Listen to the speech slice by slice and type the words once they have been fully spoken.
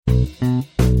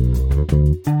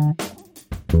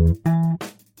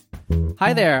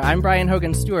Hi there, I'm Brian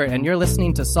Hogan Stewart, and you're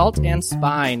listening to Salt and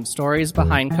Spine, Stories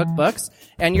Behind Cookbooks,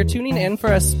 and you're tuning in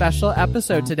for a special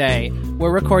episode today.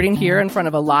 We're recording here in front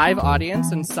of a live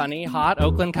audience in sunny, hot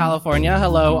Oakland, California.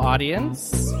 Hello,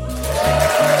 audience.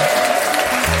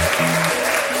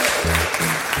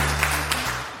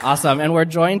 Awesome. And we're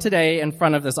joined today in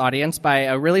front of this audience by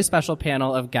a really special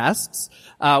panel of guests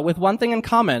with one thing in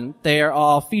common. They are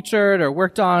all featured or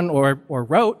worked on or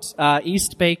wrote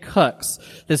East Bay Cooks,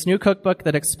 this new cookbook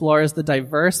that explores the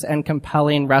diverse and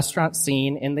compelling restaurant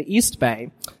scene in the East Bay,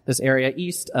 this area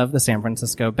east of the San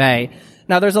Francisco Bay.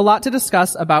 Now, there's a lot to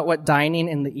discuss about what dining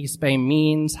in the East Bay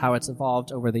means, how it's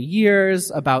evolved over the years,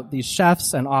 about these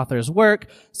chefs and authors' work.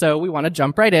 So we want to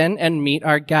jump right in and meet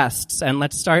our guests. And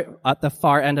let's start at the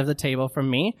far end of the table from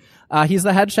me. He's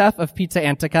the head chef of Pizza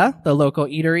Antica, the local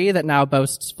eatery that now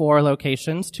boasts 4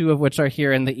 locations, 2 of which are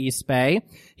here in the East Bay.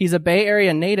 He's a Bay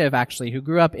Area native, actually, who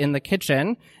grew up in the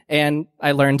kitchen. And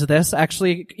I learned this,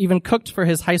 actually even cooked for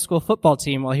his high school football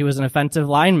team while he was an offensive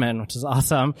lineman, which is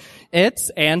awesome. It's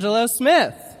Angelo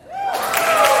Smith.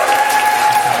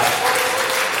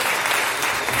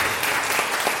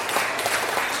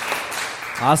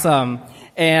 Awesome.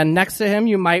 And next to him,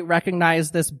 you might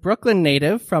recognize this Brooklyn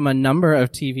native from a number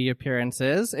of TV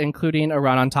appearances, including a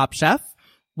run on Top Chef.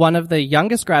 One of the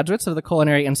youngest graduates of the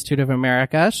Culinary Institute of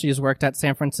America. She's worked at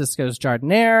San Francisco's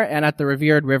Jardiniere and at the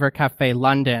revered River Cafe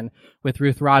London with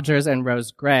Ruth Rogers and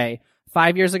Rose Gray.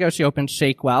 5 years ago, she opened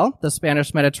Shakewell, the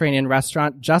Spanish Mediterranean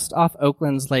restaurant just off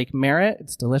Oakland's Lake Merritt.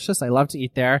 It's delicious. I love to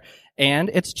eat there.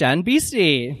 And it's Jen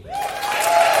Beastie.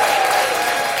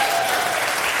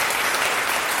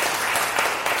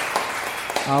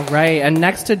 All right. And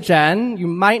next to Jen, you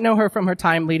might know her from her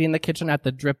time leading the kitchen at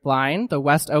the Drip Line, the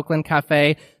West Oakland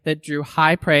cafe that drew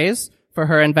high praise for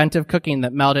her inventive cooking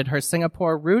that melded her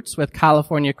Singapore roots with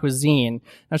California cuisine.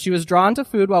 Now, she was drawn to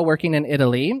food while working in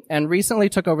Italy and recently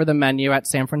took over the menu at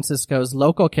San Francisco's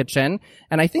local kitchen,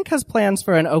 and I think has plans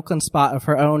for an Oakland spot of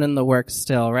her own in the works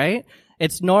still, right?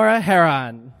 It's Nora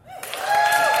Heron.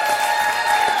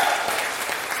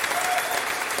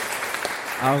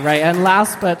 All right, and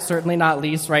last but certainly not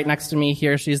least, right next to me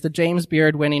here, she's the James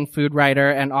Beard-winning food writer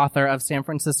and author of San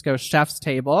Francisco Chef's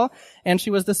Table, and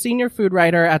she was the senior food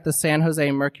writer at the San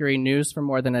Jose Mercury News for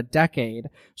more than a decade.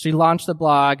 She launched the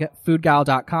blog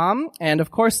foodgal.com, and of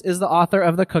course is the author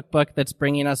of the cookbook that's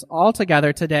bringing us all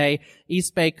together today,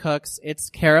 East Bay Cooks.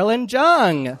 It's Carolyn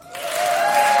Jung.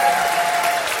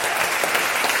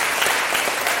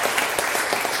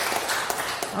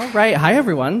 All right. Hi,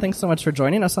 everyone. Thanks so much for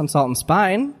joining us on Salt and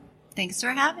Spine. Thanks for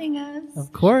having us.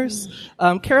 Of course.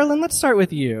 Carolyn, let's start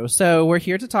with you. So we're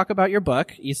here to talk about your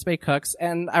book, East Bay Cooks,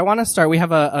 and I want to start. We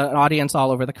have an audience all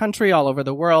over the country, all over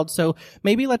the world. So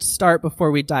maybe let's start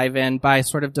before we dive in by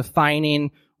sort of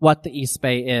defining what the East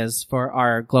Bay is for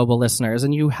our global listeners.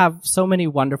 And you have so many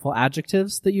wonderful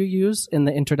adjectives that you use in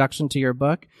the introduction to your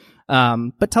book.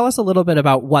 But tell us a little bit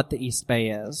about what the East Bay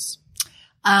is.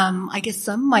 I guess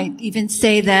some might even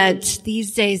say that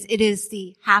these days it is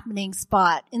the happening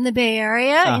spot in the Bay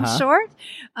Area, in short.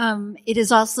 It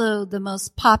is also the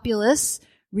most populous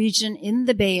region in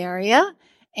the Bay Area,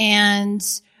 and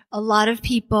a lot of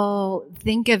people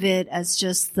think of it as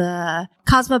just the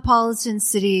cosmopolitan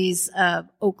cities of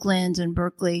Oakland and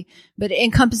Berkeley, but it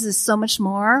encompasses so much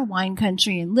more. Wine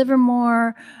country in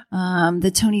Livermore,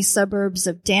 the Tony suburbs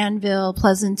of Danville,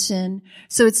 Pleasanton.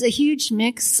 So it's a huge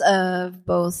mix of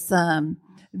both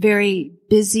very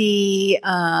busy,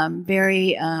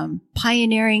 very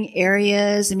pioneering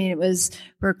areas. I mean, it was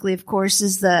Berkeley, of course,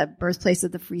 is the birthplace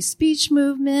of the free speech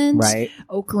movement. Right.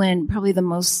 Oakland, probably the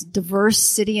most diverse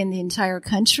city in the entire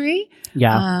country.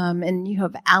 Yeah. And you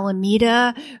have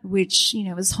Alameda, which, you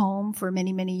know, was home for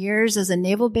many, many years as a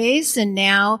naval base and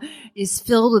now is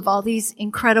filled with all these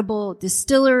incredible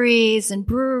distilleries and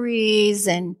breweries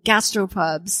and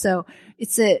gastropubs. So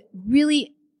it's a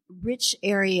really rich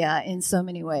area in so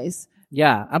many ways.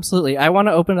 Yeah, absolutely. I want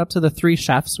to open it up to the 3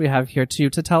 chefs we have here too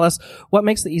to tell us what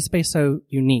makes the East Bay so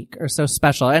unique or so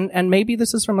special. And maybe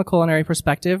this is from a culinary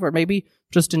perspective or maybe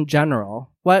just in general.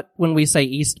 What, when we say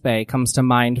East Bay, comes to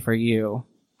mind for you?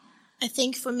 I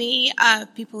think for me,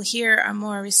 people here are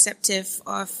more receptive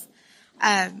of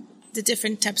the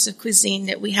different types of cuisine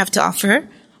that we have to offer.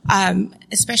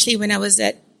 Especially when I was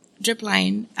at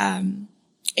Dripline,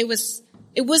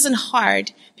 it wasn't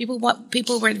hard. People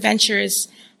were adventurous.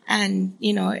 And,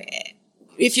 you know,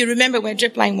 if you remember where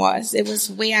Dripline was, it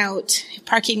was way out.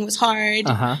 Parking was hard.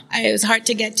 It was hard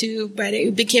to get to, but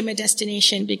it became a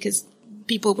destination because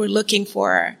people were looking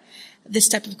for this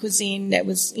type of cuisine that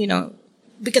was, you know,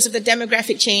 because of the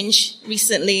demographic change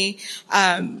recently,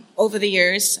 over the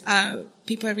years,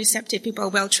 people are receptive. People are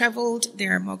well traveled.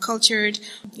 They're more cultured.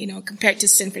 Compared to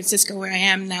San Francisco, where I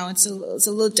am now, it's a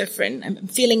little different. I'm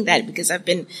feeling that because I've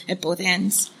been at both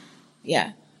ends.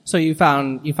 Yeah. So you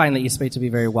find the East Bay to be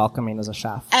very welcoming as a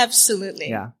chef. Absolutely.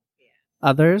 Yeah.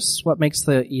 Others, what makes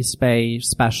the East Bay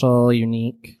special,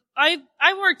 unique?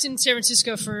 I worked in San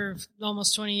Francisco for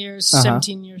almost 20 years,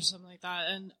 17 years, something like that.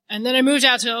 And then I moved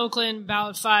out to Oakland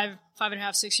about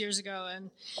 5.5, 6 years ago. And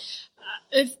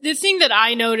the thing that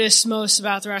I noticed most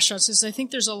about the restaurants is I think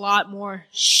there's a lot more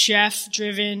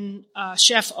chef-driven,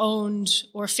 chef-owned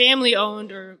or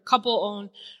family-owned or couple-owned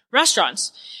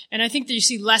restaurants. And I think that you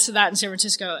see less of that in San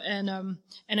Francisco.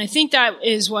 And I think that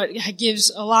is what gives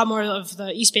a lot more of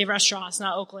the East Bay restaurants,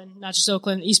 not Oakland, not just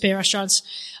Oakland, East Bay restaurants,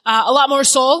 a lot more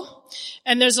soul.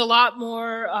 And there's a lot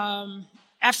more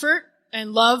effort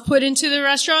and love put into the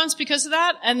restaurants because of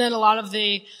that. And then a lot of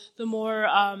the more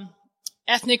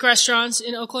ethnic restaurants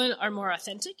in Oakland are more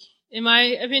authentic, in my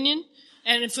opinion,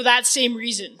 and for that same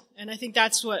reason. And I think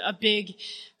that's what a big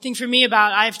thing for me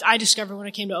about I discovered when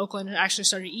I came to Oakland and actually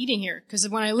started eating here. Because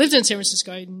when I lived in San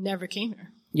Francisco, I never came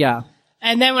here. Yeah.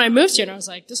 And then when I moved here, I was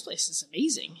like, this place is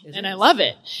amazing. And I love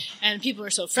it. And people are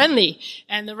so friendly.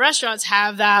 And the restaurants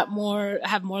have more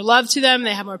love to them.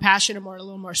 They have more passion and a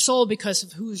little more soul because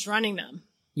of who's running them.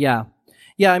 Yeah.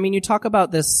 Yeah, I mean, you talk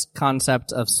about this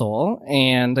concept of soul,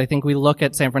 and I think we look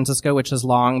at San Francisco, which has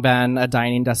long been a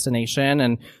dining destination,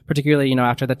 and particularly,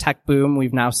 after the tech boom,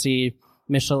 we've now seen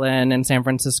Michelin in San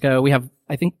Francisco. We have,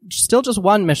 I think, still just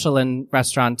one Michelin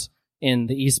restaurant in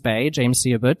the East Bay, James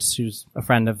Siabut, who's a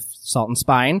friend of Salt and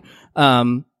Spine.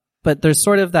 But there's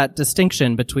sort of that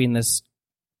distinction between this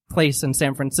place in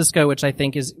San Francisco, which I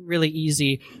think is really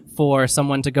easy for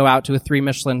someone to go out to a 3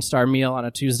 Michelin star meal on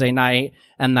a Tuesday night,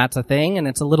 and that's a thing. And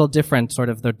it's a little different, sort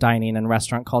of the dining and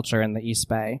restaurant culture in the East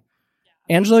Bay.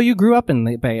 Angelo, you grew up in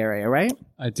the Bay Area, right?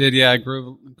 I did, yeah. I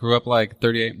grew up like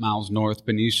 38 miles north,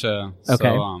 Benicia. Okay.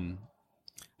 So,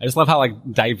 I just love how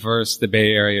diverse the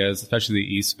Bay Area is, especially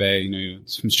the East Bay.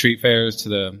 From street fairs to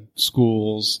the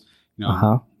schools.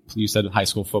 You said high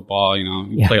school football.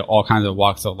 You play all kinds of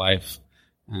walks of life.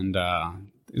 And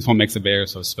it's what makes the Bay Area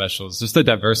so special. It's just the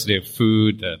diversity of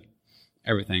food,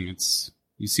 everything.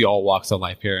 You see all walks of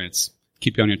life here, and it's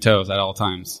keep you on your toes at all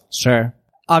times. Sure.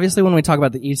 Obviously, when we talk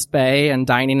about the East Bay and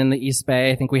dining in the East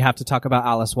Bay, I think we have to talk about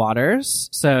Alice Waters.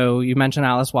 So you mentioned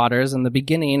Alice Waters in the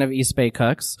beginning of East Bay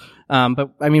Cooks. But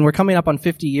I mean, we're coming up on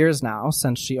 50 years now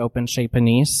since she opened Chez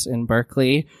Panisse in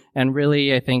Berkeley. And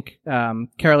really, I think,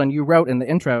 Carolyn, you wrote in the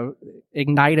intro,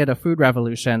 ignited a food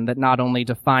revolution that not only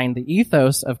defined the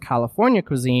ethos of California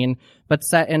cuisine, but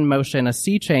set in motion a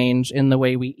sea change in the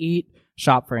way we eat,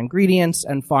 shop for ingredients,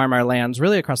 and farm our lands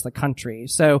really across the country.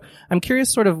 So I'm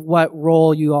curious sort of what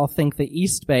role you all think the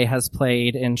East Bay has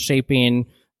played in shaping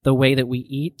the way that we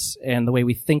eat and the way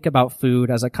we think about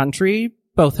food as a country,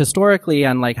 both historically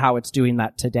and how it's doing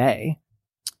that today.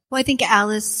 Well, I think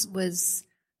Alice was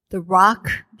the rock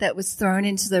that was thrown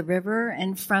into the river,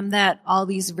 and from that, all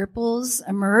these ripples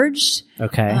emerged.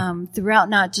 Okay. Throughout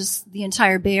not just the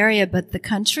entire Bay Area, but the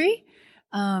country.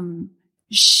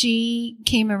 She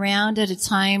came around at a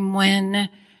time when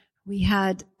we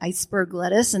had iceberg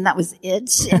lettuce, and that was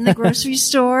it in the grocery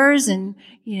stores. And,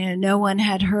 no one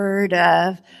had heard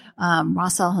of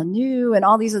Ras Al Hanout and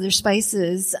all these other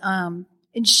spices. And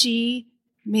she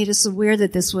made us aware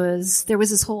that there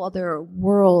was this whole other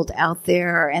world out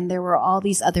there, and there were all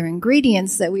these other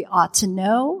ingredients that we ought to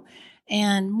know,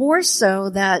 and more so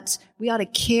that we ought to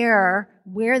care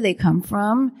where they come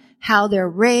from, how they're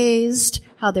raised,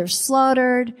 how they're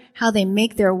slaughtered, how they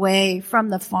make their way from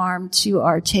the farm to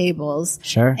our tables.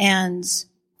 Sure. And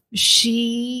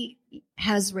she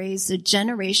has raised a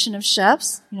generation of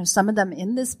chefs, some of them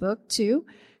in this book too,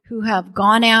 who have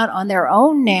gone out on their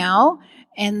own now,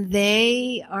 and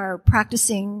they are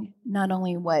practicing not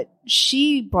only what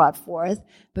she brought forth,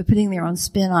 but putting their own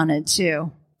spin on it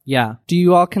too. Yeah. Do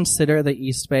you all consider the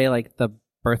East Bay the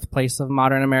birthplace of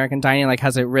modern American dining?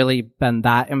 Has it really been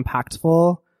that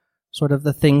impactful? Sort of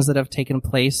the things that have taken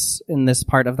place in this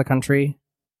part of the country?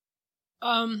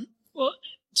 Well,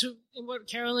 to what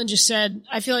Carolyn just said,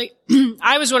 I feel like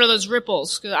I was one of those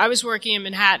ripples because I was working in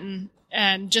Manhattan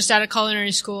and just out of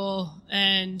culinary school,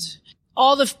 and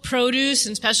all the produce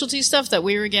and specialty stuff that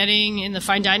we were getting in the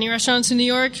fine dining restaurants in New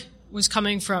York was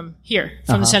coming from here,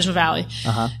 from the Central Valley.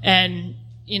 And,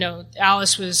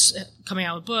 Alice was coming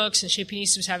out with books, and Chez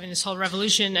Panisse was having this whole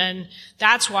revolution, and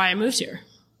that's why I moved here.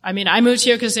 I mean, I moved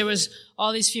here because there was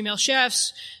all these female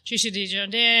chefs, Tricia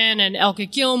Desjardins and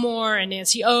Elke Gilmore and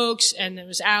Nancy Oakes, and there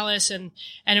was Alice, and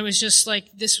it was just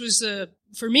this was the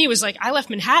for me was like, I left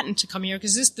Manhattan to come here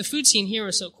because the food scene here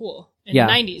was so cool in the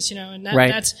 90s, and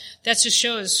that just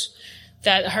shows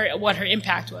that what her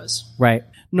impact was. Right.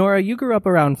 Nora, you grew up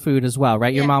around food as well,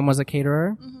 right? Your mom was a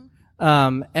caterer?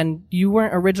 Mm-hmm. And you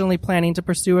weren't originally planning to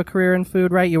pursue a career in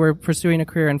food, right? You were pursuing a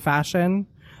career in fashion.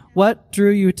 What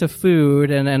drew you to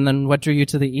food, and then what drew you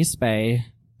to the East Bay?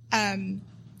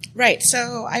 Right.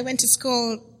 So I went to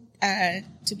school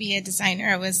to be a designer.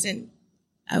 I was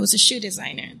a shoe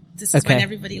designer. This is when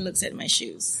everybody looks at my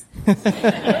shoes.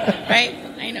 Right?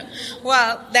 I know.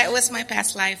 Well, that was my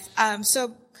past life.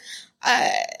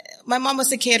 My mom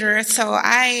was a caterer, so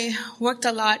I worked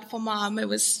a lot for mom. It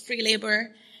was free labor.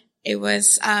 It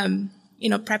was,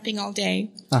 prepping all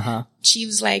day. Uh-huh. She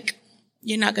was like,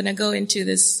 you're not going to go into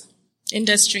this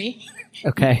industry.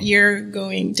 Okay. You're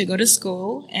going to go to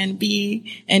school and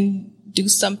do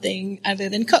something other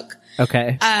than cook.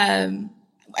 Okay.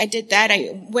 I did that.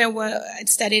 I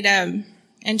studied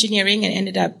engineering and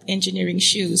ended up engineering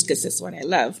shoes because that's what I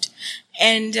loved.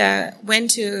 And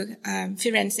went to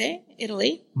Firenze,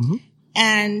 Italy,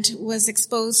 and was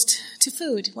exposed to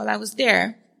food while I was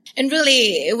there. And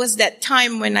really, it was that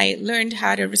time when I learned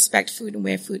how to respect food and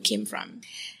where food came from.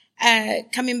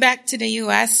 Coming back to the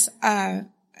U.S.,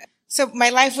 so my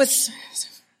life was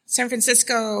San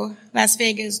Francisco, Las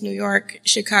Vegas, New York,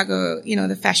 Chicago,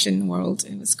 the fashion world.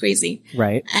 It was crazy.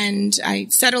 Right. And I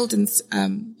settled in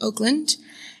Oakland.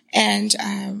 And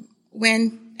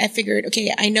when I figured,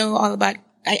 okay, I know all about,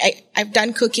 I've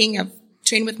done cooking. I've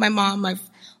trained with my mom. I've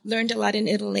learned a lot in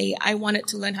Italy. I wanted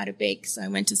to learn how to bake. So I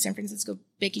went to San Francisco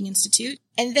Baking Institute.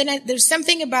 And then there's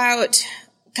something about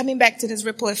coming back to this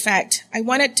ripple effect. I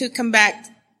wanted to come back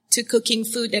to cooking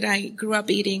food that I grew up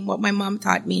eating, what my mom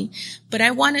taught me. But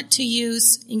I wanted to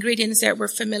use ingredients that were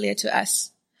familiar to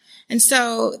us. And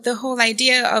so the whole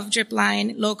idea of Drip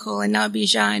Line, local, and now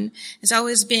Bijan has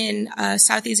always been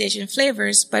Southeast Asian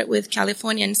flavors, but with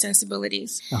Californian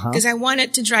sensibilities. Because I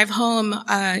wanted to drive home,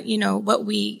 what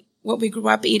we grew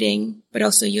up eating, but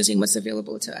also using what's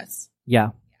available to us.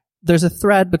 Yeah. There's a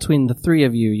thread between the three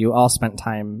of you. You all spent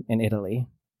time in Italy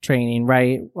training,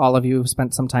 right? All of you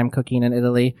spent some time cooking in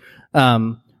Italy.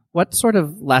 What sort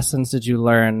of lessons did you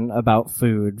learn about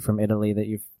food from Italy that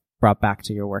you've brought back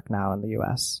to your work now in the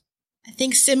U.S.? I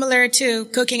think similar to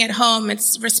cooking at home,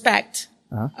 it's respect.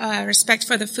 Respect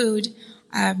for the food,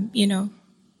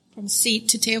 from seat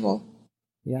to table.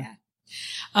 Yeah.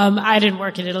 I didn't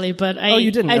work in Italy, but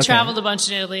you didn't? I traveled a bunch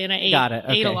in Italy and I ate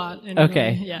a lot in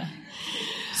Italy. Yeah.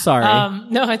 Sorry.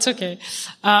 No, it's okay.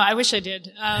 I wish I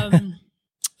did.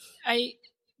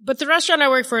 But the restaurant I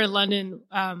worked for in London,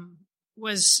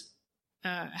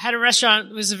 had a restaurant.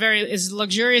 It was is a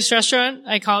luxurious restaurant.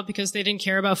 I call it because they didn't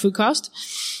care about food cost.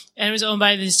 And it was owned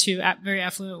by these two very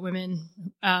affluent women,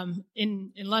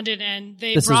 in London. And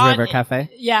This is River Cafe?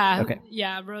 Yeah. Okay.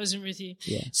 Yeah. Rose and Ruthie.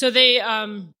 Yeah. So they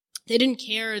didn't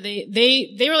care.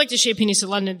 They were like the Chez Panisse of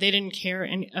London. They didn't care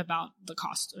about the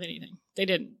cost of anything. They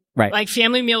didn't. Right. Like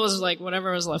family meal was like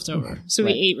whatever was left over. So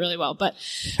we ate really well. But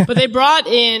they brought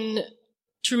in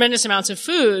tremendous amounts of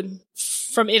food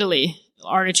from Italy,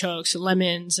 artichokes,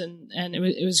 lemons, and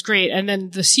it was great. And then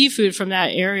the seafood from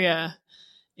that area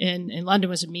in London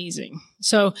was amazing.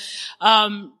 So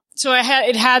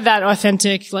it had that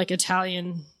authentic, like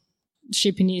Italian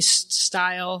Chez Panisse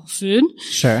style food.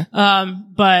 Sure.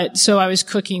 But so I was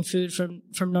cooking food from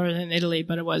northern Italy,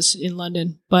 but it was in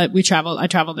London. But I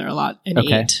traveled there a lot and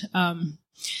ate.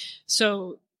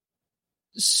 So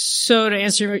to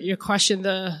answer your question,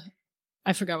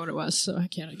 I forgot what it was, so I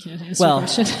can't answer the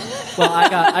question. Well,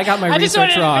 I got my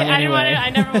research wrong anyway.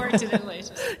 I never worked in Italy.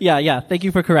 Yeah. Thank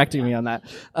you for correcting me on that.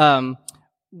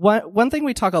 One thing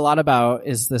we talk a lot about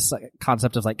is this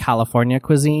concept of like California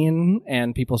cuisine,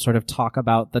 and people sort of talk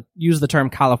about use the term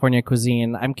California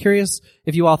cuisine. I'm curious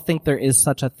if you all think there is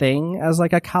such a thing as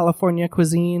like a California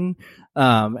cuisine,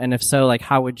 and if so, like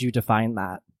how would you define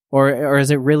that? Or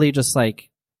is it really just like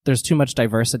there's too much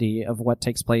diversity of what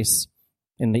takes place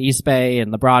in the East Bay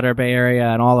and the broader Bay Area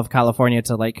and all of California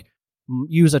to like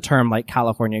use a term like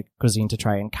California cuisine to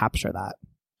try and capture that?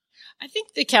 I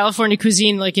think the California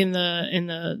cuisine, like in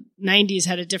the 90s,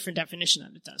 had a different definition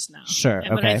than it does now. Sure.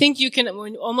 But I think you can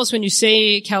when you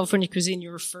say California cuisine,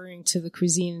 you're referring to the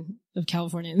cuisine of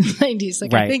California in the 90s.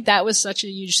 Like I think that was such a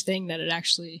huge thing that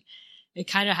it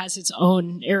kind of has its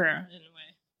own era in a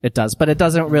way. It does, but it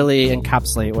doesn't really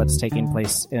encapsulate what's taking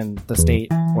place in the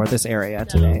state or this area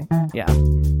today. Yeah.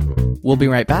 We'll be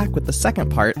right back with the second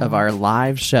part of our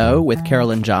live show with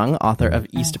Carolyn Jung, author of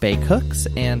East Bay Cooks,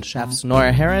 and chefs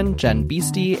Nora Herron, Jen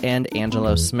Beastie, and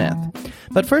Angelo Smith.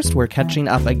 But first, we're catching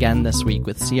up again this week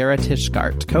with Sierra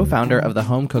Tishgart, co-founder of the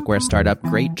home cookware startup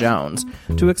Great Jones,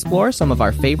 to explore some of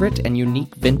our favorite and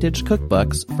unique vintage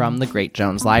cookbooks from the Great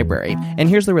Jones Library. And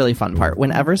here's the really fun part.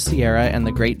 Whenever Sierra and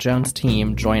the Great Jones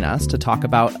team join us to talk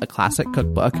about a classic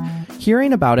cookbook,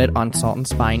 hearing about it on Salt and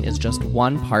Spine is just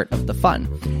one part of the fun.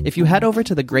 If you head over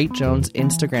to the Great Jones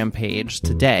Instagram page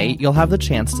today, you'll have the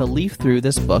chance to leaf through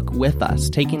this book with us,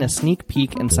 taking a sneak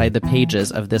peek inside the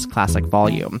pages of this classic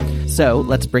volume. So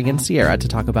let's bring in Sierra to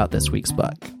talk about this week's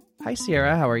book. Hi,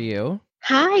 Sierra. How are you?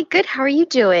 Hi, good. How are you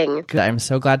doing? Good. I'm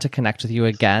so glad to connect with you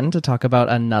again to talk about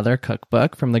another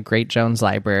cookbook from the Great Jones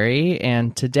Library.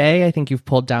 And today, I think you've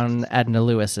pulled down Edna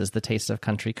Lewis's The Taste of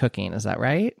Country Cooking. Is that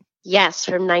right? Yes,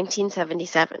 from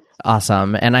 1977.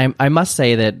 Awesome. And I must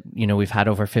say that, we've had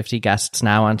over 50 guests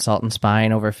now on Salt and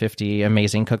Spine, over 50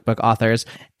 amazing cookbook authors.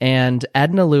 And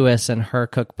Edna Lewis and her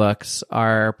cookbooks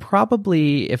are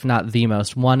probably, if not the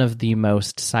most, one of the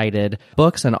most cited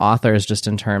books and authors just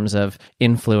in terms of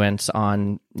influence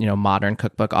on, modern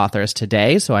cookbook authors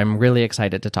today. So I'm really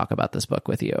excited to talk about this book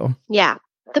with you. Yeah.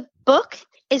 The book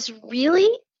is really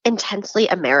intensely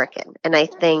American, and I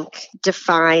think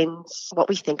defines what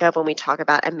we think of when we talk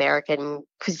about American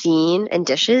cuisine and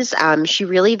dishes. She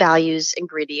really values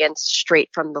ingredients straight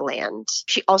from the land.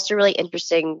 She also really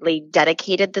interestingly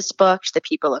dedicated this book to the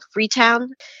people of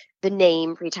Freetown. The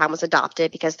name Freetown was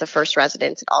adopted because the first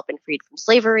residents had all been freed from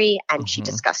slavery, and she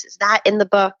discusses that in the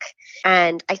book.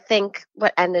 And I think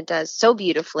what Edna does so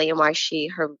beautifully, and why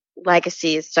her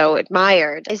legacy is so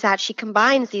admired, is that she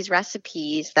combines these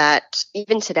recipes that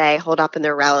even today hold up in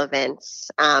their relevance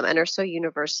and are so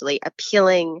universally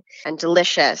appealing and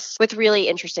delicious with really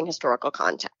interesting historical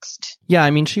context. Yeah,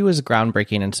 she was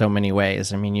groundbreaking in so many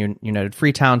ways. You noted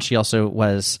Freetown. She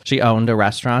owned a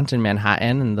restaurant in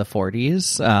Manhattan in the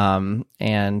 40s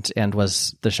and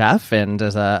was the chef. And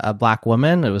as a Black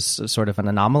woman, it was sort of an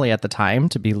anomaly at the time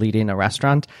to be leading a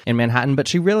restaurant in Manhattan. But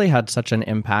she really had such an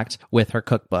impact with her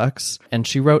cookbooks, and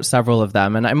she wrote several of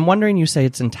them. And I'm wondering, you say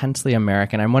it's intensely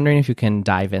American. I'm wondering if you can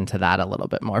dive into that a little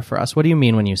bit more for us. What do you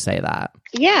mean when you say that?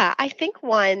 Yeah, I think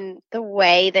the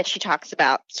way that she talks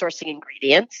about sourcing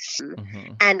ingredients,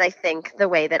 and I think the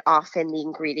way that often the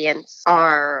ingredients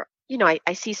are,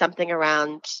 I see something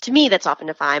around, to me, that's often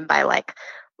defined by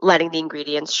letting the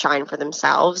ingredients shine for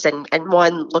themselves and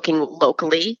one, looking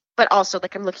locally, but also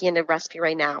I'm looking at a recipe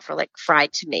right now for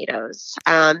fried tomatoes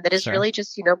that is really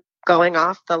just, going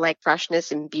off the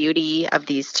freshness and beauty of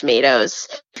these tomatoes.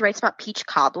 She writes about peach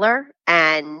cobbler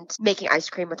and making ice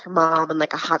cream with her mom on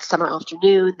a hot summer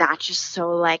afternoon. That's just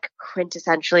so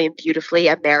quintessentially and beautifully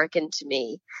American to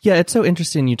me. Yeah, it's so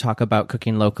interesting you talk about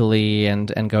cooking locally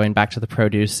and going back to the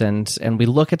produce, and we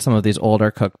look at some of these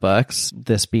older cookbooks,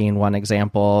 this being one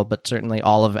example, but certainly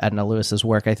all of Edna Lewis's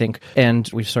work, I think, and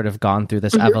we've sort of gone through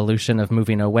this evolution of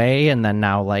moving away, and then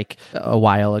now a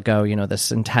while ago,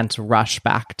 this intense rush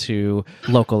back to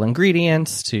local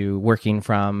ingredients, to working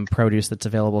from produce that's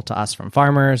available to us from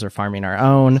farmers or farming our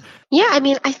own. Yeah,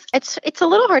 it's a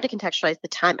little hard to contextualize the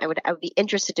time. I would be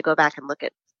interested to go back and look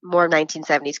at more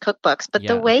 1970s cookbooks, but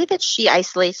the way that she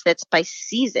isolates this by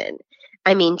season,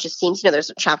 just seems, there's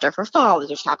a chapter for fall,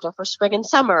 there's a chapter for spring and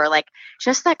summer,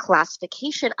 just that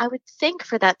classification, I would think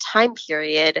for that time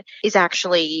period is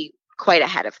actually quite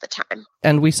ahead of the time.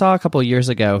 And we saw a couple of years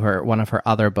ago one of her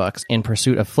other books, In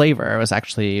Pursuit of Flavor, was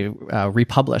actually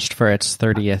republished for its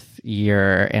 30th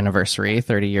year anniversary,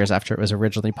 30 years after it was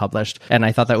originally published. And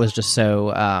I thought that was just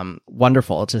so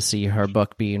wonderful to see her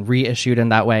book being reissued in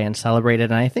that way and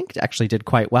celebrated. And I think it actually did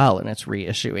quite well in its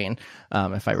reissuing,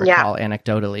 if I recall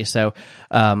anecdotally. So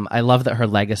I love that her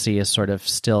legacy is sort of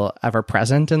still ever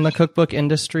present in the cookbook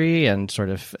industry and sort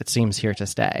of, it seems, here to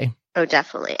stay. Oh,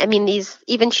 definitely.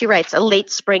 She writes a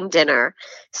late spring dinner,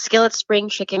 skillet spring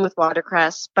chicken with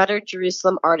watercress, buttered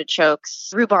Jerusalem artichokes,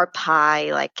 rhubarb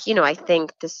pie. I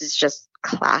think this is just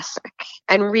classic.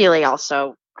 And really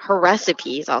also her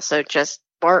recipes also just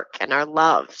work and are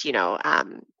loved,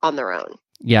 on their own.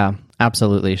 Yeah,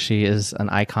 absolutely. She is an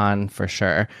icon for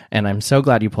sure. And I'm so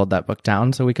glad you pulled that book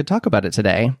down so we could talk about it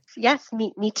today. Yes,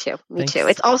 me too. Thanks. Too.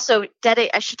 It's also,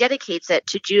 she dedicates it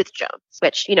to Judith Jones,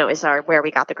 which, is where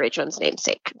we got the Great Jones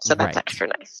namesake. So that's extra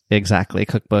nice. Exactly.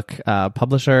 Cookbook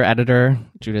publisher, editor,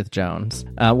 Judith Jones.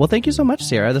 Well, thank you so much,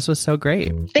 Sierra. This was so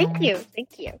great. Thank you.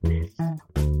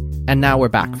 And now we're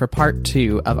back for part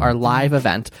 2 of our live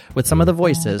event with some of the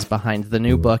voices behind the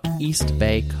new book, East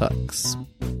Bay Cooks.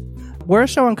 we're a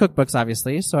show on cookbooks,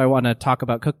 obviously, so I want to talk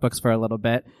about cookbooks for a little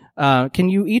bit. Can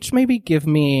you each maybe give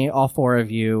me, all four of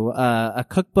you, a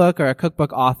cookbook or a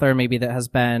cookbook author maybe that has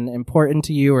been important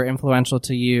to you or influential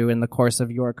to you in the course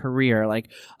of your career, like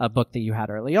a book that you had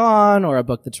early on, or a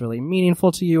book that's really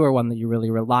meaningful to you, or one that you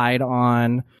really relied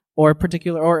on, or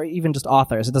particular, or even just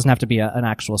authors. It doesn't have to be an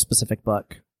actual specific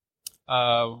book.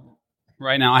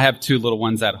 Right now, I have two little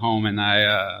ones at home, and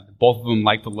I both of them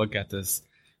like to look at this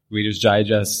Reader's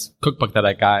Digest cookbook that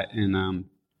I got in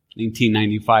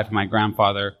 1995 from my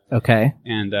grandfather. Okay.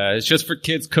 And it's just for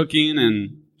kids cooking,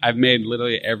 and I've made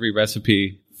literally every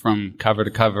recipe from cover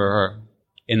to cover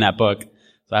in that book.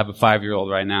 So I have a 5-year-old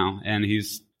right now, and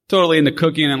he's totally into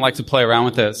cooking and likes to play around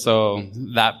with it. So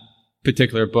that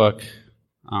particular book,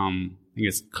 I think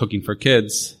it's Cooking for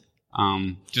Kids.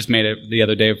 Just made it the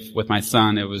other day with my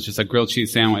son. It was just a grilled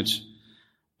cheese sandwich,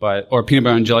 or peanut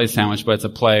butter and jelly sandwich, but it's a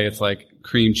play. It's like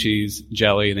cream cheese,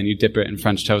 jelly, then you dip it in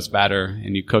French toast batter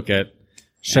and you cook it.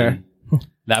 Sure. And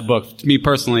that book, to me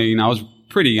personally, I was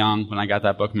pretty young when I got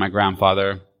that book from my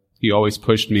grandfather. He always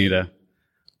pushed me to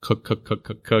cook,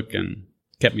 and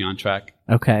kept me on track.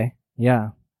 Okay. Yeah.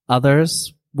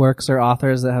 Others, works or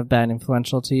authors that have been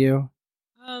influential to you?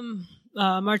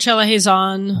 Marcella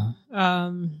Hazan,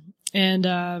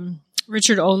 and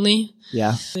Richard Onley.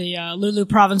 Yeah. The Lulu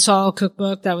Provençal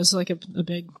cookbook, that was like a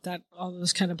big, all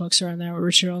those kind of books around there were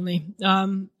Richard Onley.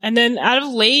 And then out of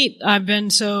late, I've been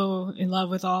so in love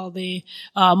with all the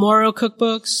Moro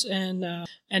cookbooks and the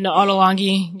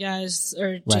Ottolenghi guys,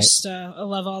 just, I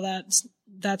love all that.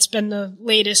 That's been the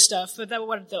latest stuff. But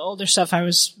the older stuff I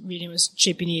was reading was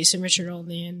Japanese and Richard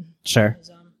Onley and Sure.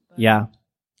 Yeah.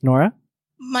 Nora?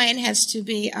 Mine has to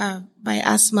be by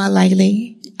Asma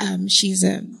Laili. She's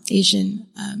an Asian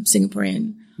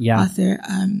Singaporean author.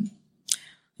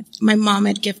 My mom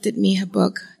had gifted me her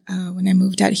book when I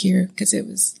moved out here because it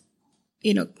was,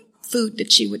 food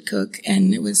that she would cook,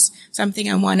 and it was something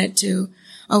I wanted to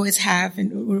always have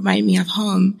and remind me of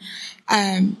home.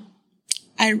 Asma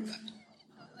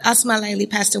Laili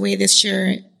passed away this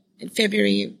year in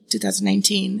February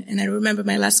 2019, and I remember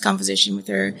my last conversation with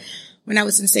her. When I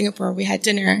was in Singapore, we had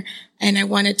dinner, and I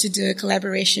wanted to do a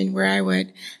collaboration where I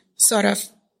would sort of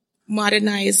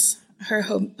modernize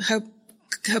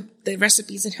the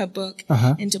recipes in her book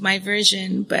into my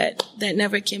version, but that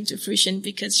never came to fruition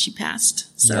because she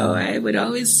passed. So I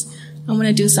want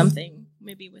to do something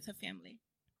maybe with her family.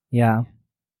 Yeah.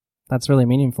 That's really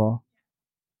meaningful.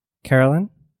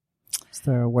 Carolyn? Is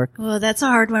there a work? Well, that's a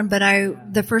hard one, but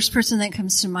the first person that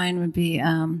comes to mind would be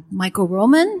Michael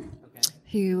Ruhlman,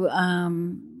 who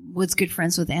was good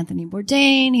friends with Anthony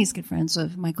Bourdain. He's good friends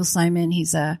with Michael Simon.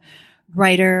 He's a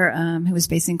writer who was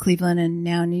based in Cleveland and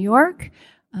now New York.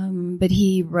 But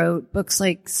he wrote books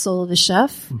like Soul of a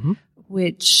Chef,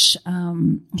 which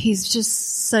he's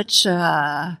just such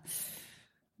a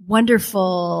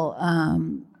wonderful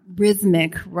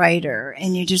rhythmic writer,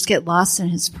 and you just get lost in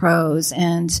his prose.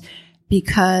 And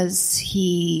because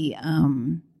he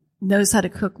knows how to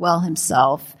cook well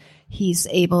himself, he's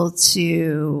able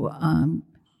to,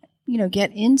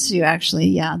 get into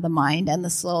actually, the mind and the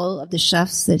soul of the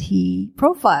chefs that he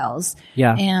profiles.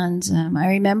 Yeah. And I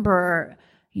remember,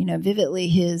 vividly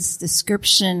his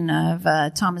description of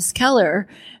Thomas Keller,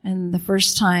 and the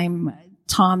first time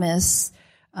Thomas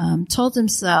told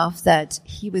himself that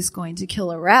he was going to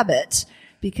kill a rabbit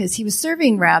because he was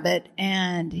serving rabbit,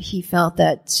 and he felt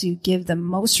that to give the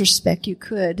most respect you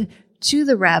could to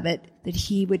the rabbit, that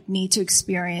he would need to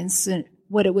experience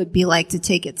what it would be like to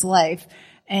take its life,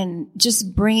 and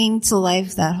just bringing to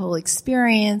life that whole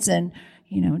experience. And,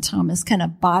 Thomas kind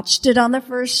of botched it on the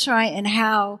first try, and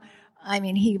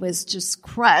he was just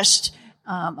crushed,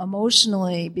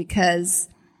 emotionally, because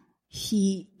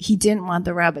he didn't want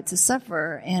the rabbit to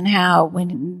suffer, and how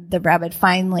when the rabbit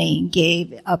finally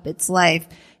gave up its life,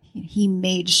 he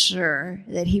made sure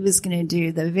that he was going to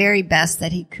do the very best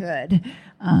that he could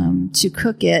to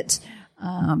cook it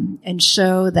and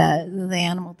show that the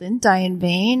animal didn't die in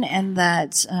vain, and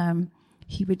that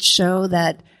he would show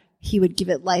that he would give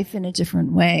it life in a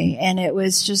different way. And it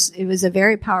was a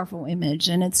very powerful image,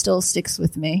 and it still sticks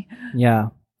with me. Yeah.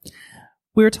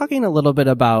 We were talking a little bit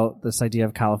about this idea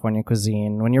of California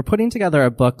cuisine. When you're putting together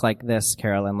a book like this,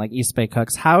 Carolyn, like East Bay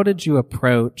Cooks, how did you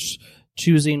approach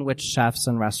choosing which chefs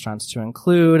and restaurants to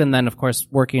include? And then, of course,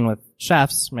 working with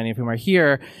chefs, many of whom are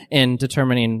here, in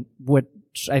determining which,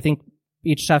 I think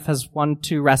each chef has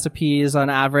 1-2 recipes on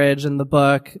average in the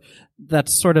book.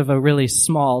 That's sort of a really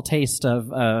small taste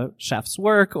of a chef's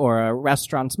work or a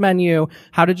restaurant's menu.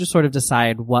 How did you sort of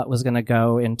decide what was going to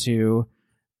go into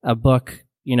a book,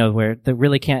 where that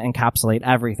really can't encapsulate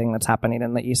everything that's happening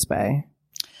in the East Bay?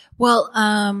 Well,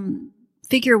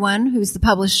 Figure One, who's the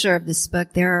publisher of this book,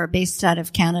 they're based out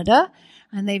of Canada,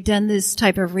 and they've done this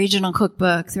type of regional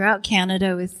cookbook throughout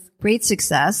Canada with great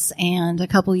success. And a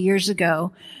couple of years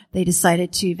ago, they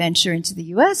decided to venture into the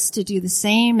U.S. to do the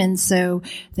same. And so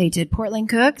they did Portland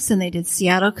Cooks and they did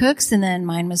Seattle Cooks. And then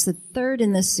mine was the third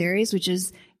in this series, which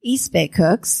is East Bay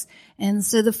Cooks. And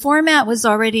so the format was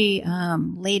already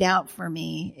laid out for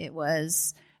me. It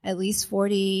was at least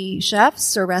 40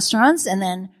 chefs or restaurants and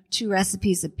then 2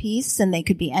 recipes apiece. And they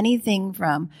could be anything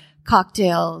from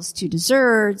cocktails to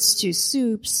desserts to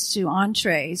soups to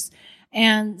entrees.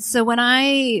 And so when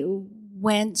I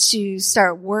went to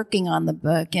start working on the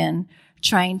book and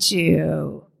trying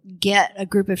to get a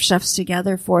group of chefs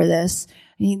together for this,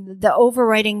 I mean, the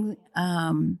overriding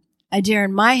idea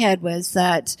in my head was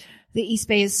that the East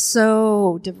Bay is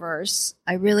so diverse.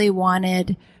 I really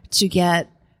wanted to get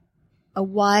a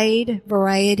wide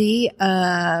variety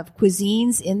of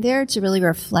cuisines in there to really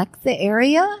reflect the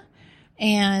area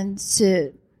and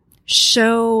to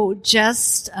show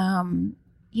just,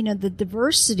 the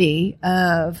diversity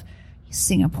of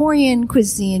Singaporean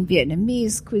cuisine,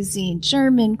 Vietnamese cuisine,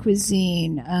 German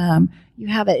cuisine. You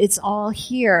have it. It's all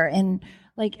here. And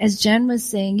like, as Jen was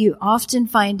saying, you often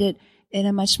find it in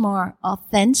a much more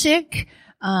authentic,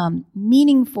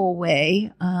 meaningful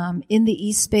way, in the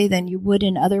East Bay than you would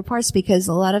in other parts, because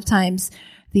a lot of times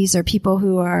these are people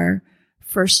who are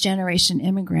first generation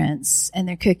immigrants and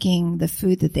they're cooking the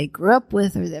food that they grew up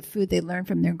with or the food they learned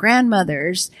from their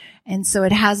grandmothers. And so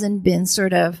it hasn't been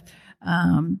sort of,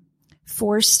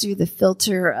 forced through the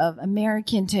filter of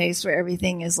American taste where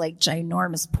everything is like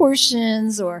ginormous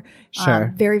portions or,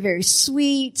 Sure. very, very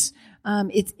sweet.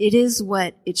 It is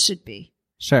what it should be.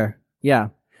 Sure. Yeah.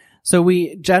 So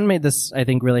Jen made this, I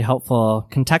think, really helpful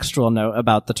contextual note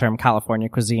about the term California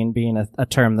cuisine being a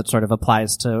term that sort of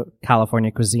applies to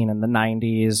California cuisine in the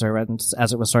 90s or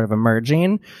as it was sort of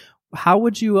emerging. How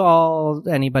would you all,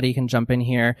 anybody can jump in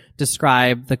here,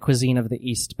 describe the cuisine of the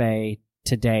East Bay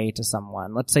today to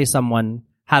someone? Let's say someone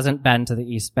hasn't been to the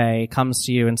East Bay, comes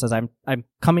to you and says, I'm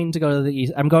coming to go to the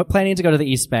East, planning to go to the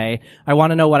East Bay. I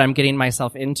want to know what I'm getting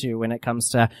myself into when it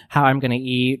comes to how I'm going to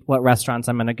eat, what restaurants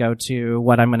I'm going to go to,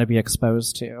 what I'm going to be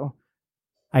exposed to.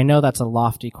 I know that's a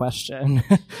lofty question,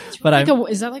 but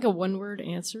is that like a one-word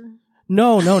answer?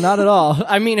 No, not at all.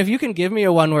 I mean, if you can give me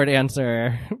a one-word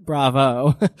answer,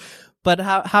 bravo. But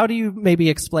how do you maybe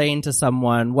explain to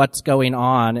someone what's going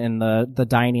on in the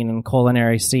dining and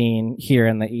culinary scene here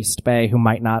in the East Bay who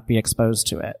might not be exposed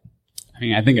to it? I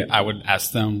mean, I think I would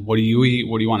ask them, what do you eat?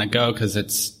 Where do you want to go? Because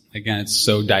it's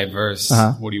so diverse.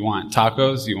 Uh-huh. What do you want?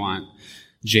 Tacos? Do you want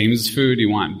James food? Do you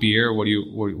want beer? Where do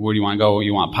you want to go?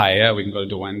 You want paella? We can go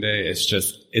to Duende.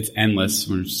 It's endless.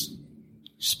 We're just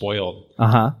spoiled.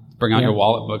 Uh-huh. Bring out your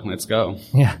wallet book and let's go.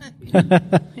 Yeah.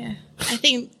 Yeah. I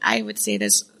think I would say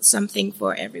there's something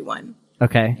for everyone.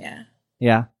 Okay. Yeah.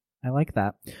 Yeah. I like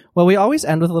that. Well, we always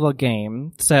end with a little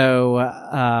game. So,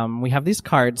 we have these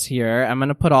cards here. I'm going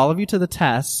to put all of you to the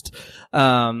test.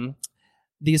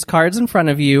 These cards in front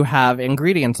of you have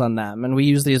ingredients on them, and we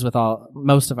use these with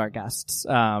most of our guests.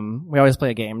 We always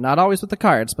play a game, not always with the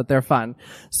cards, but they're fun.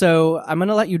 So I'm going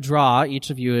to let you draw, each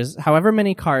of you, is however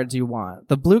many cards you want.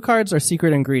 The blue cards are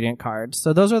secret ingredient cards.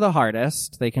 So those are the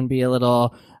hardest. They can be a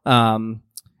little,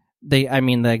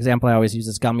 the example I always use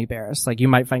is gummy bears. Like, you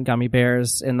might find gummy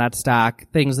bears in that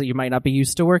stack, things that you might not be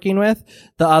used to working with.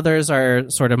 The others are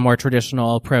sort of more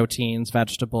traditional proteins,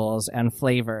 vegetables, and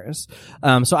flavors.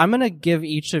 So I'm going to give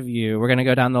each of you, we're going to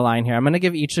go down the line here. I'm going to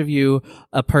give each of you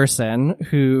a person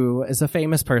who is a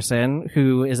famous person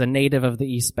who is a native of the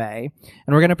East Bay.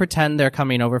 And we're going to pretend they're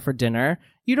coming over for dinner.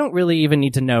 You don't really even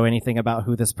need to know anything about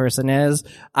who this person is.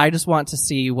 I just want to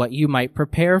see what you might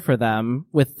prepare for them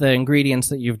with the ingredients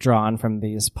that you've drawn from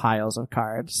these piles of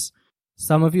cards.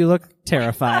 Some of you look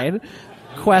terrified.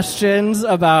 Questions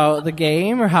about the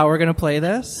game or how we're going to play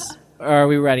this? Or are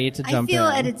we ready to jump in? I feel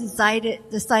at a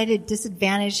decided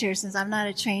disadvantage here since I'm not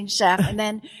a trained chef. And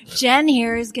then Jen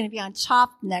here is going to be on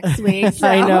Chopped next week. So.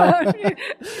 I know.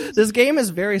 This game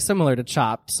is very similar to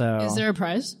Chopped. So Is there a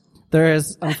prize? There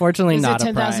is unfortunately Is not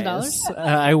it a prize.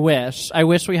 $10,000? I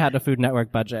wish we had a Food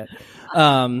Network budget.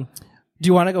 Do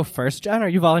you want to go first, Jen? Are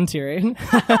you volunteering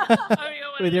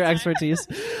with your expertise?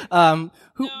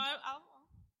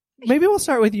 Maybe we'll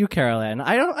start with you, Carolyn.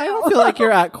 I don't feel like you're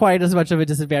at quite as much of a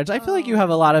disadvantage. I feel like you have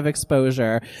a lot of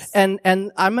exposure, and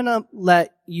I'm gonna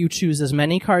let you choose as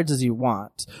many cards as you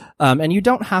want, and you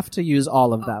don't have to use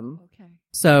all of them. Okay.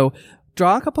 So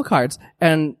draw a couple cards,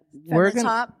 and we're From the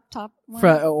gonna top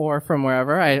one. or from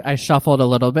wherever. I shuffled a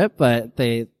little bit, but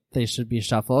they should be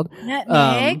shuffled.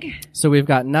 Nutmeg. So we've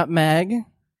got nutmeg,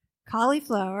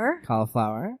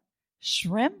 cauliflower,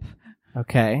 shrimp.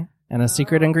 Okay. And a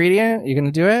secret ingredient? You going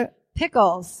to do it?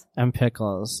 Pickles. And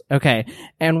pickles. Okay.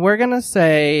 And we're going to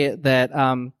say that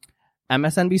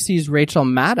MSNBC's Rachel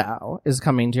Maddow is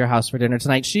coming to your house for dinner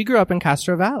tonight. She grew up in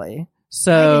Castro Valley.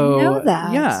 So, I didn't know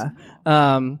that.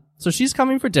 Yeah. So she's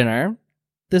coming for dinner.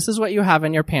 This is what you have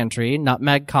in your pantry: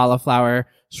 nutmeg, cauliflower,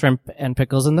 shrimp, and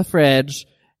pickles in the fridge.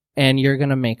 And you're going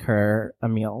to make her a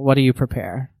meal. What do you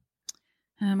prepare?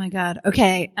 Oh my God.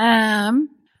 Okay. The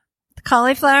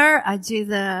cauliflower, I do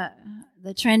the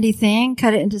trendy thing,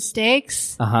 cut it into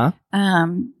steaks.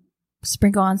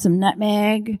 Sprinkle on some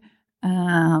nutmeg,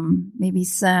 maybe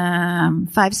some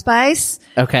 5-spice.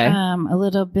 Okay. A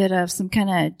little bit of some kind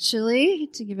of chili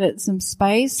to give it some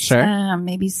spice. Sure.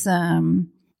 Maybe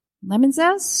some lemon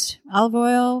zest, olive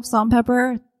oil, salt and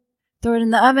pepper. Throw it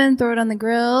in the oven, throw it on the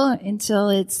grill until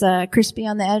it's crispy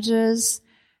on the edges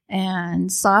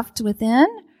and soft within.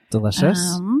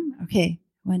 Delicious. Okay,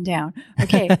 one down.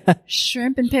 Okay,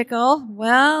 shrimp and pickle.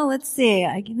 Well, let's see.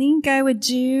 I think I would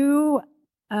do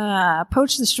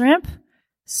poach the shrimp,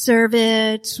 serve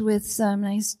it with some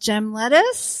nice gem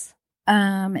lettuce,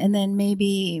 and then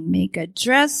maybe make a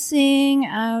dressing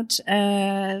out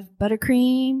of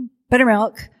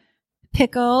buttermilk,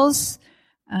 pickles,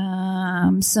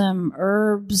 some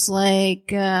herbs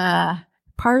like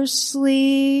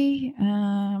parsley,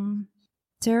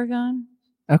 tarragon.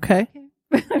 Okay.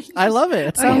 I love it.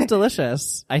 It sounds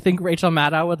delicious. I think Rachel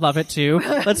Maddow would love it too.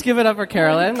 Let's give it up for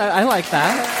Carolyn. I like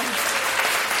that.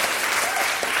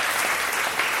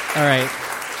 All right.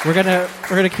 We're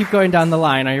gonna keep going down the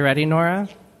line. Are you ready, Nora?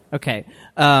 Okay.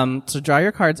 So draw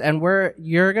your cards, and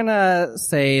you're gonna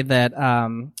say that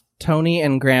Tony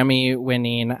and Grammy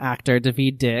winning actor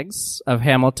Daveed Diggs of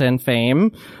Hamilton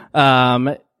fame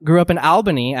grew up in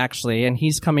Albany, actually, and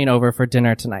he's coming over for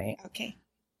dinner tonight. Okay.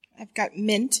 I've got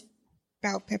mint,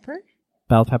 bell pepper.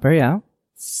 Bell pepper, yeah.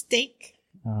 Steak.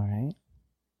 All right.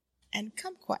 And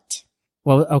kumquat.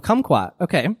 Well, kumquat.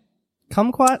 Okay.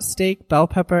 Kumquat, steak, bell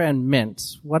pepper, and mint.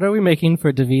 What are we making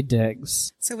for Daveed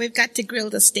Diggs? So we've got to grill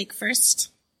the steak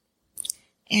first.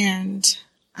 And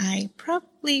I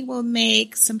probably will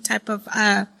make some type of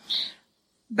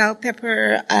bell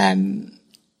pepper and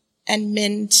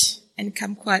mint and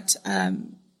kumquat,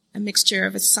 a mixture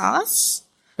of a sauce.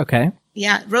 Okay.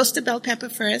 Yeah, roast the bell pepper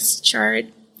first,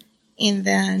 charred, and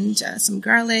then some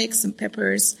garlic, some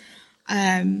peppers,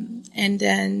 and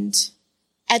then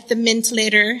add the mint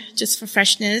later just for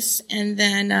freshness, and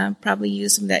then probably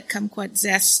use some of that kumquat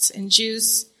zest and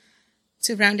juice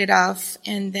to round it off,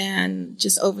 and then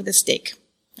just over the steak.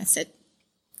 That's it.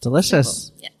 Delicious.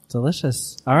 Simple. Yeah.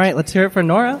 Delicious. All right, let's hear it for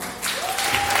Nora.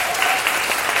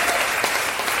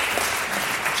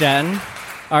 Jen,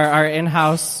 our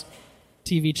in-house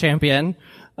TV champion,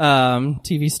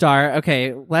 TV star.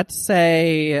 Okay, let's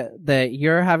say that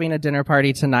you're having a dinner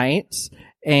party tonight,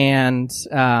 and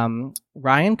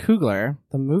Ryan Coogler,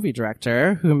 the movie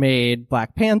director who made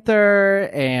Black Panther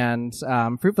and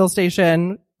Fruitvale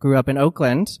Station, grew up in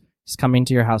Oakland, is coming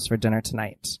to your house for dinner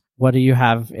tonight. What do you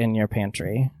have in your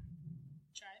pantry?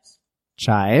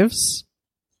 Chives.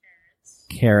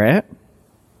 Carrot.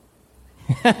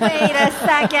 Wait a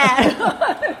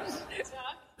second.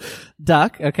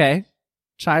 Duck, okay.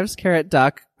 Chives, carrot,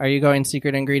 duck. Are you going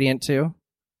secret ingredient too?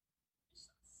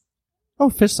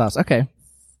 Oh, fish sauce. Okay.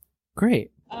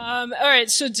 Great. All right.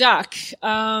 So duck.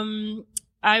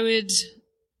 I would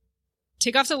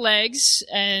take off the legs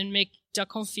and make duck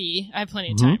confit. I have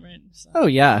plenty of time, right? So. Oh,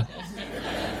 yeah.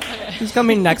 He's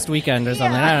coming next weekend or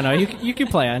something. I don't know. You can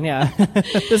plan. Yeah.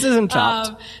 This isn't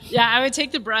chopped. I would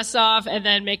take the breast off and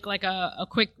then make like a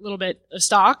quick little bit of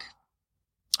stock.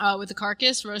 With the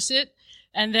carcass, roast it.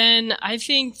 And then I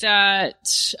think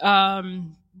that,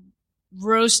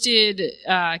 roasted,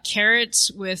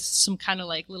 carrots with some kind of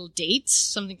like little dates,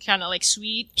 something kind of like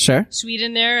sweet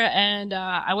in there. And,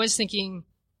 I was thinking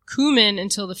cumin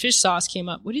until the fish sauce came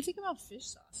up. What do you think about fish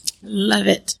sauce? Love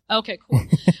it. Okay, cool.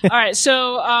 All right.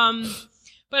 So,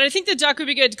 but I think the duck would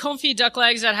be good. Confit duck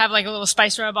legs that have like a little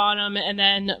spice rub on them, and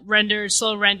then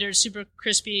slow rendered, super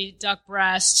crispy duck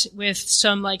breast with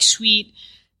some like sweet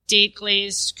date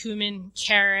glazed cumin,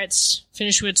 carrots,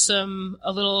 finish with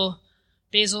a little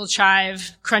basil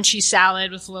chive, crunchy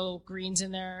salad with little greens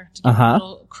in there to give a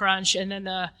little crunch, and then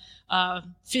the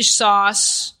fish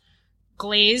sauce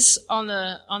glaze on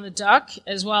the duck,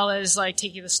 as well as like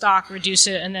taking the stock, reduce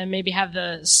it, and then maybe have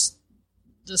the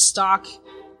stock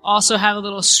also have a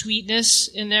little sweetness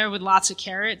in there with lots of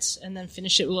carrots, and then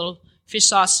finish it with a little fish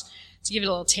sauce to give it a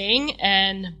little tang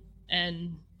and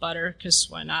butter, because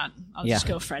why not? I'll just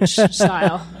go French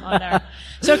style on there.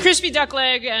 So crispy duck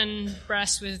leg and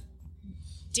breast with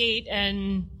date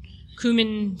and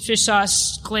cumin fish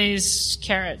sauce glazed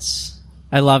carrots.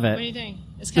 I love it. What do you think?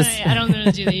 It's kind of, I don't know how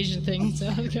to do the Asian thing,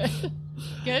 so okay.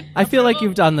 Good? I feel like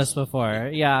you've done this before.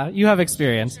 Yeah, you have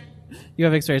experience. You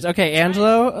have experience. Okay,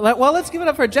 Angelo. Well, let's give it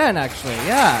up for Jen, actually.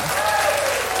 Yeah.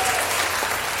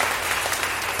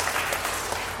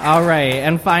 All right.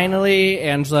 And finally,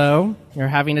 Angelo, you're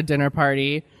having a dinner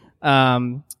party.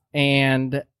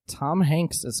 And Tom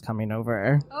Hanks is coming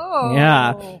over. Oh.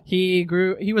 Yeah.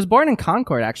 He was born in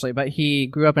Concord, actually, but he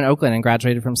grew up in Oakland and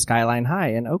graduated from Skyline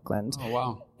High in Oakland. Oh,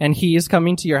 wow. And he is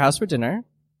coming to your house for dinner.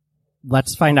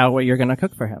 Let's find out what you're going to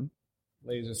cook for him.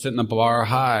 Ladies are sitting the bar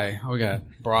high. Oh, we got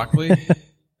broccoli.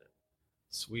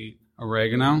 Sweet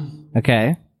oregano.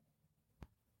 Okay.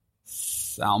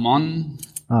 Salmon.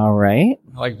 All right.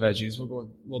 I like veggies.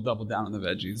 We'll double down on the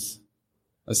veggies.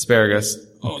 Asparagus.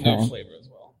 Oh, Okay. no flavor as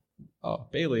well. Oh,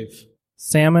 bay leaf.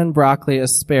 Salmon, broccoli,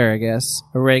 asparagus,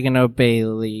 oregano, bay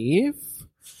leaf.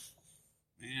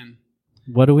 Man.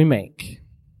 What do we make?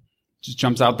 Just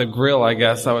jumps out the grill, I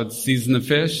guess. I would season the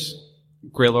fish,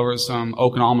 grill over some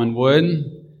oak and almond wood,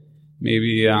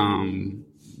 maybe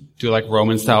do like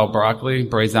Roman-style broccoli,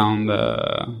 braise down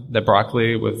the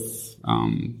broccoli with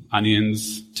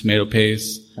onions, tomato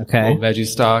paste, Okay. little veggie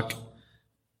stock.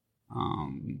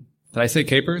 Did I say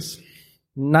capers?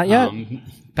 Not yet.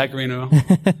 Pecorino.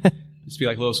 Just be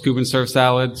like a little scoop and serve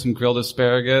salad, some grilled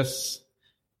asparagus.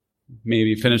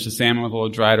 Maybe finish the salmon with a little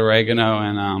dried oregano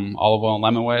and olive oil and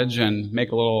lemon wedge, and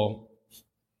make a little.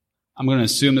 I'm going to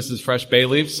assume this is fresh bay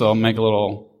leaf, so I'll make a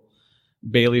little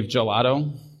bay leaf gelato,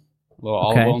 a little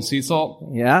olive oil and sea salt.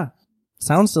 Yeah.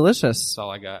 Sounds delicious. That's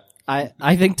all I got.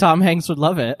 I think Tom Hanks would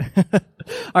love it.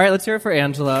 All right, let's hear it for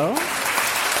Angelo.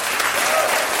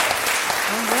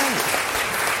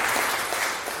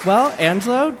 Well,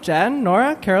 Angelo, Jen,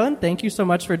 Nora, Carolyn, thank you so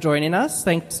much for joining us.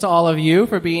 Thanks to all of you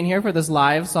for being here for this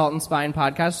live Salt and Spine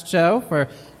podcast show for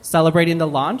celebrating the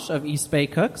launch of East Bay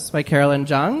Cooks by Carolyn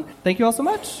Jung. Thank you all so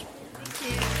much.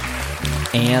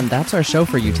 And that's our show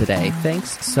for you today.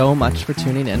 Thanks so much for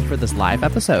tuning in for this live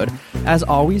episode. As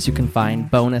always, you can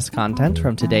find bonus content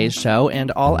from today's show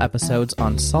and all episodes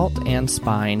on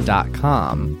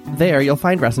saltandspine.com. There, you'll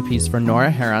find recipes for Nora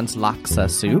Heron's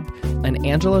laksa soup and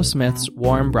Angelo Smith's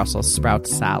warm Brussels sprout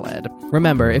salad.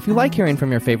 Remember, if you like hearing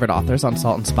from your favorite authors on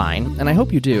Salt and Spine, and I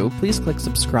hope you do, please click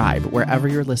subscribe wherever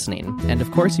you're listening. And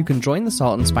of course, you can join the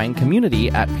Salt and Spine community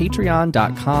at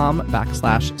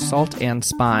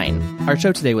patreon.com/saltandspine. Our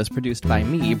show today was produced by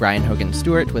me, Brian Hogan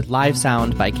Stewart, with live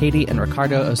sound by Katie and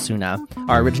Ricardo Osuna.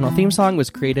 Our original theme song was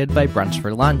created by Brunch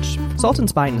for Lunch. Salt and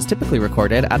Spine is typically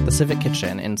recorded at the Civic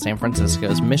Kitchen in San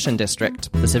Francisco's Mission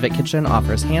District. The Civic Kitchen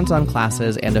offers hands-on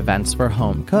classes and events for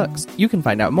home cooks. You can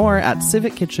find out more at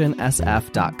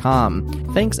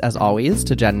civickitchensf.com. Thanks, as always,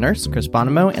 to Jen Nurse, Chris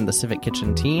Bonomo, and the Civic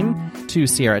Kitchen team, to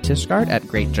Sierra Tishgart at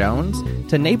Great Jones,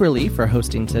 to Neighborly for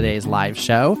hosting today's live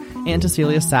show, and to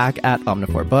Celia Sack at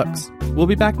Omnivore Books. We'll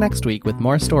be back next week with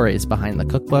more stories behind the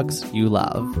cookbooks you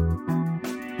love.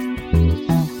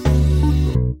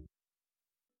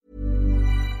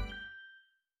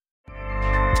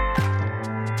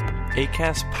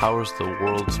 Acast powers the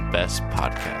world's best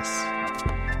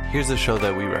podcasts. Here's a show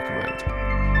that we recommend.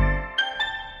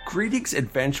 Greetings,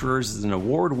 Adventurers is an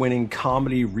award-winning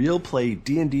comedy real play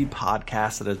D&D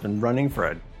podcast that has been running for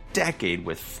a decade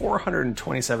with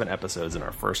 427 episodes in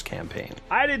our first campaign.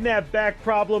 I didn't have back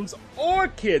problems or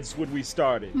kids when we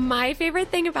started. My favorite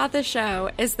thing about the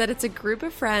show is that it's a group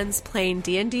of friends playing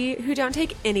D&D who don't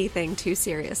take anything too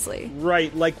seriously.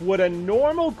 Right, like would a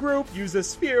normal group use a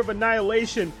sphere of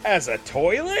annihilation as a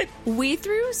toilet? We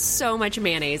threw so much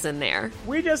mayonnaise in there.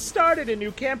 We just started a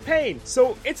new campaign,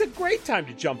 so it's a great time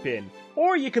to jump in.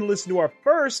 Or you can listen to our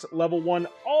first level 1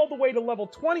 all the way to level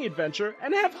 20 adventure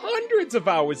and have hundreds of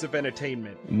hours of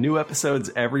entertainment. New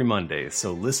episodes every Monday,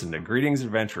 so listen to Greetings,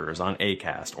 Adventurers on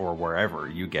Acast or wherever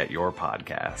you get your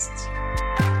podcasts.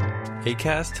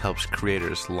 Acast helps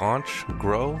creators launch,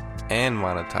 grow, and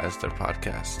monetize their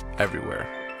podcasts everywhere.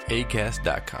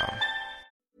 Acast.com.